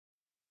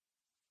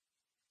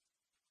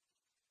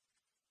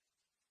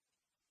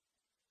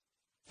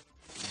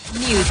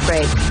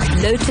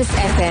Newsbreak, Lotus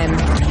FM,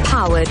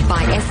 powered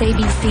by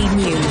SABC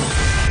News.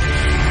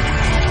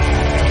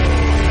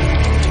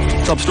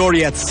 Top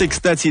story at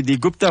 6:30. The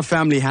Gupta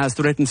family has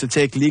threatened to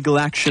take legal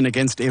action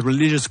against a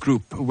religious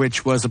group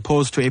which was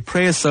opposed to a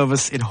prayer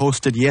service it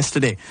hosted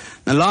yesterday.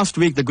 Now, last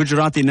week, the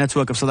Gujarati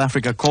Network of South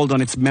Africa called on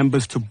its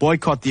members to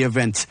boycott the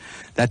event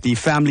that the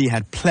family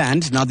had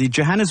planned. Now, the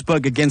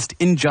Johannesburg Against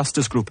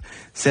Injustice group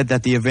said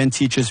that the event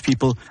teaches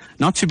people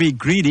not to be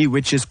greedy,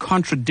 which is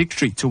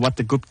contradictory to what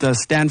the Guptas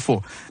stand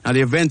for. Now,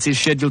 the event is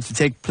scheduled to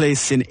take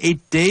place in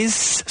 8 days.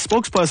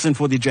 Spokesperson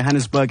for the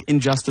Johannesburg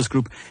Injustice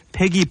group,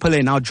 Peggy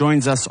Pillay, now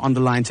joins us on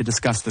the line to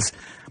discuss this.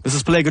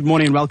 Mrs. Pillay, good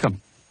morning and welcome.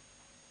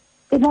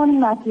 Good morning,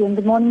 Matthew, and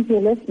good morning to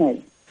your listeners.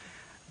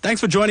 Thanks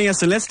for joining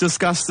us, and let's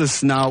discuss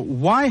this now.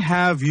 Why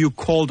have you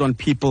called on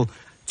people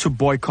to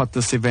boycott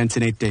this event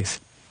in 8 days?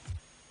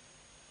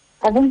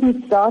 I think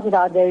we started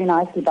out very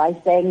nicely by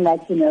saying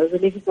that,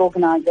 religious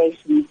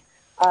organizations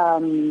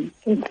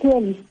can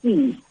clearly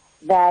see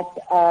that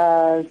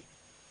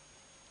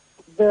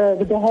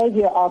the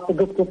behavior of the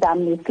Gupta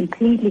family is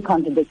completely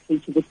contradictory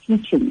to the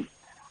teachings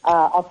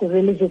of the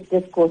religious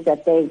discourse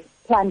that they've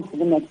planned for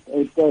the next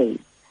 8 days.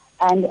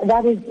 And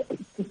that is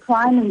the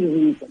primary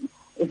reason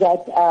is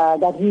that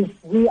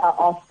we are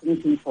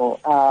asking people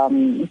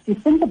to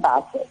think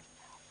about this,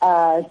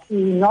 to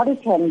not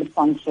attend the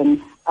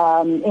function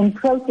in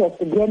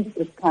protest against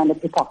this kind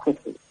of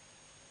hypocrisy.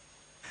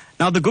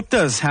 Now, the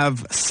Guptas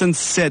have since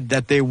said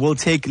that they will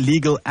take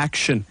legal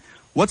action.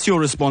 What's your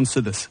response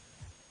to this?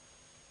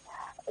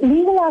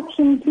 Legal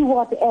action to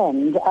what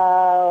end?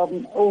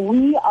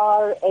 We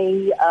are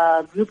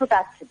a group of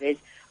activists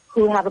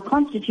who have a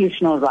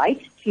constitutional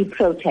right to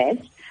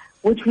protest,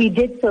 which we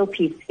did so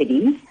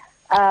peacefully.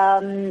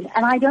 And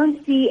I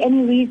don't see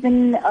any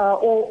reason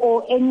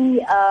or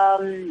any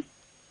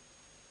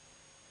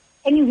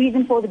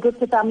reason for the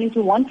Gupta family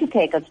to want to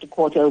take us to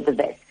court over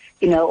this,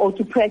 or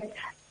to press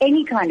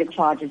any kind of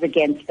charges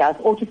against us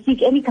or to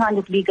seek any kind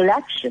of legal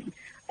action.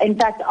 In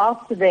fact,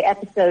 after the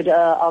episode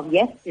of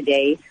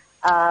yesterday,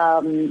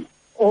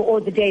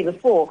 or the day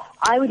before,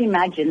 I would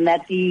imagine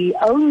that the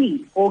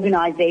only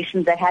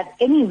organizations that have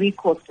any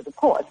recourse to the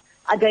court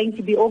are going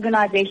to be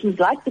organizations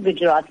like the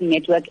Gujarati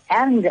Network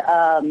and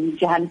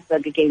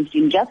Johannesburg Against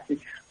Injustice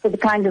for the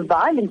kind of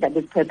violence that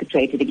was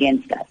perpetrated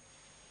against us.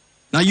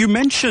 Now, you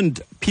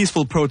mentioned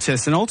peaceful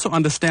protests and also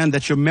understand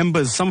that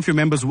some of your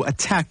members were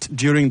attacked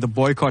during the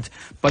boycott,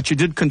 but you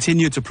did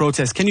continue to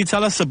protest. Can you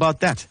tell us about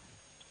that?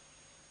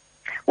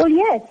 Well,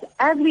 yes,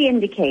 as we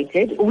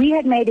indicated, we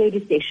had made a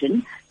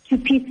decision to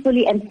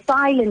peacefully and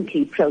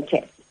silently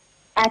protest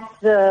at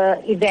the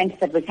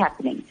event that was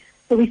happening.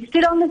 So we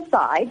stood on the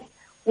side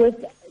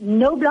with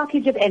no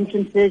blockage of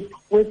entrances,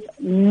 with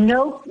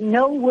no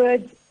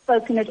words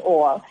spoken at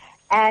all,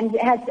 and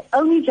had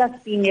only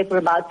just been there for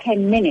about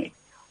 10 minutes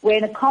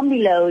when a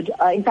combi load,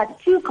 in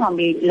fact 2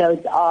 combi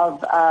loads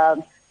of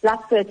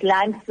Black First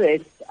Land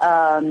First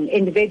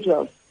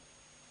individuals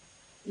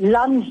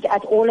lunged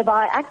at all of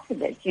our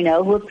activists,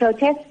 who were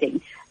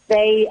protesting.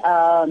 They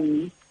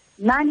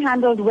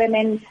manhandled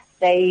women,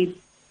 they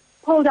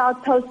pulled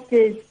out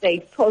posters,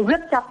 they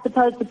ripped up the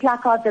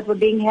placards that were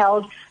being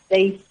held,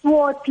 they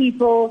swore at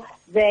people,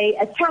 they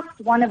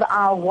attacked one of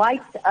our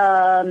white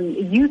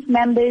youth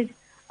members,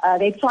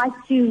 they tried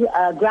to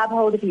grab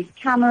hold of his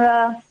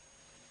camera,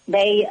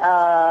 they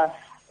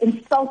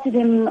insulted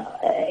him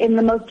in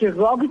the most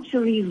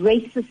derogatory,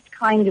 racist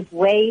kind of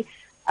way.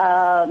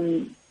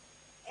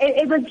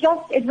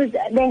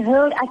 They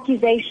hurled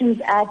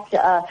accusations at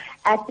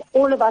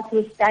all of us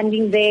who were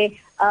standing there.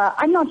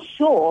 I'm not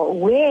sure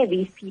where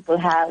these people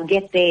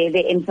get their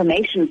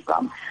information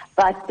from,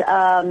 but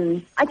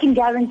I can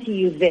guarantee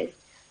you this,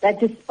 that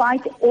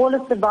despite all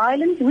of the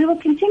violence, we will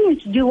continue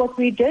to do what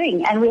we're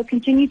doing, and we'll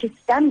continue to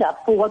stand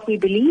up for what we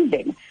believe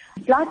in.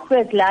 Black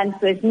First Land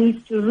First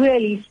needs to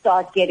really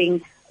start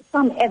getting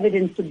some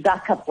evidence to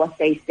back up what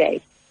they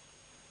say.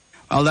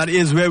 Well, that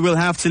is where we'll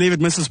have to leave it.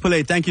 Mrs.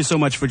 Pillay, thank you so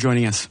much for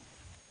joining us.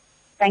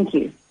 Thank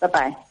you.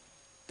 Bye-bye.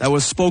 That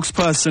was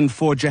spokesperson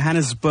for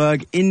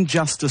Johannesburg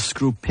Injustice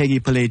Group, Peggy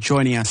Pillay,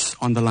 joining us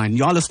on the line.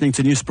 You're listening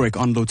to Newsbreak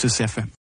on Lotus FM.